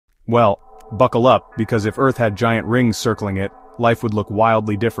Well, buckle up, because if Earth had giant rings circling it, life would look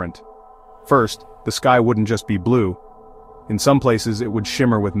wildly different. First, the sky wouldn't just be blue. In some places it would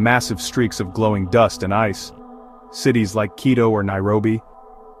shimmer with massive streaks of glowing dust and ice. Cities like Quito or Nairobi,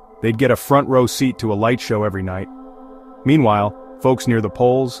 they'd get a front row seat to a light show every night. Meanwhile, folks near the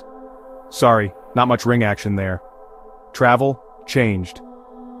poles? Sorry, not much ring action there. Travel? Changed.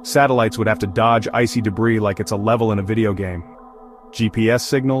 Satellites would have to dodge icy debris like it's a level in a video game. GPS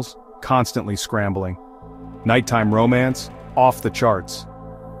signals? Constantly scrambling. Nighttime romance? Off the charts.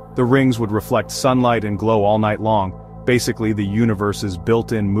 The rings would reflect sunlight and glow all night long, basically the universe's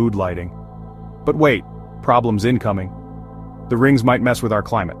built-in mood lighting. But wait, problems incoming. The rings might mess with our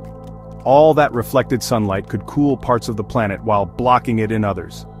climate. All that reflected sunlight could cool parts of the planet while blocking it in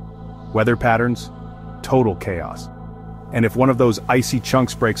others. Weather patterns? Total chaos. And if one of those icy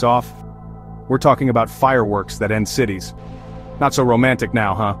chunks breaks off, we're talking about fireworks that end cities. Not so romantic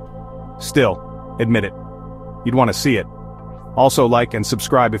now, huh? Still, admit it. You'd want to see it. Also like and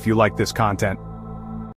subscribe if you like this content.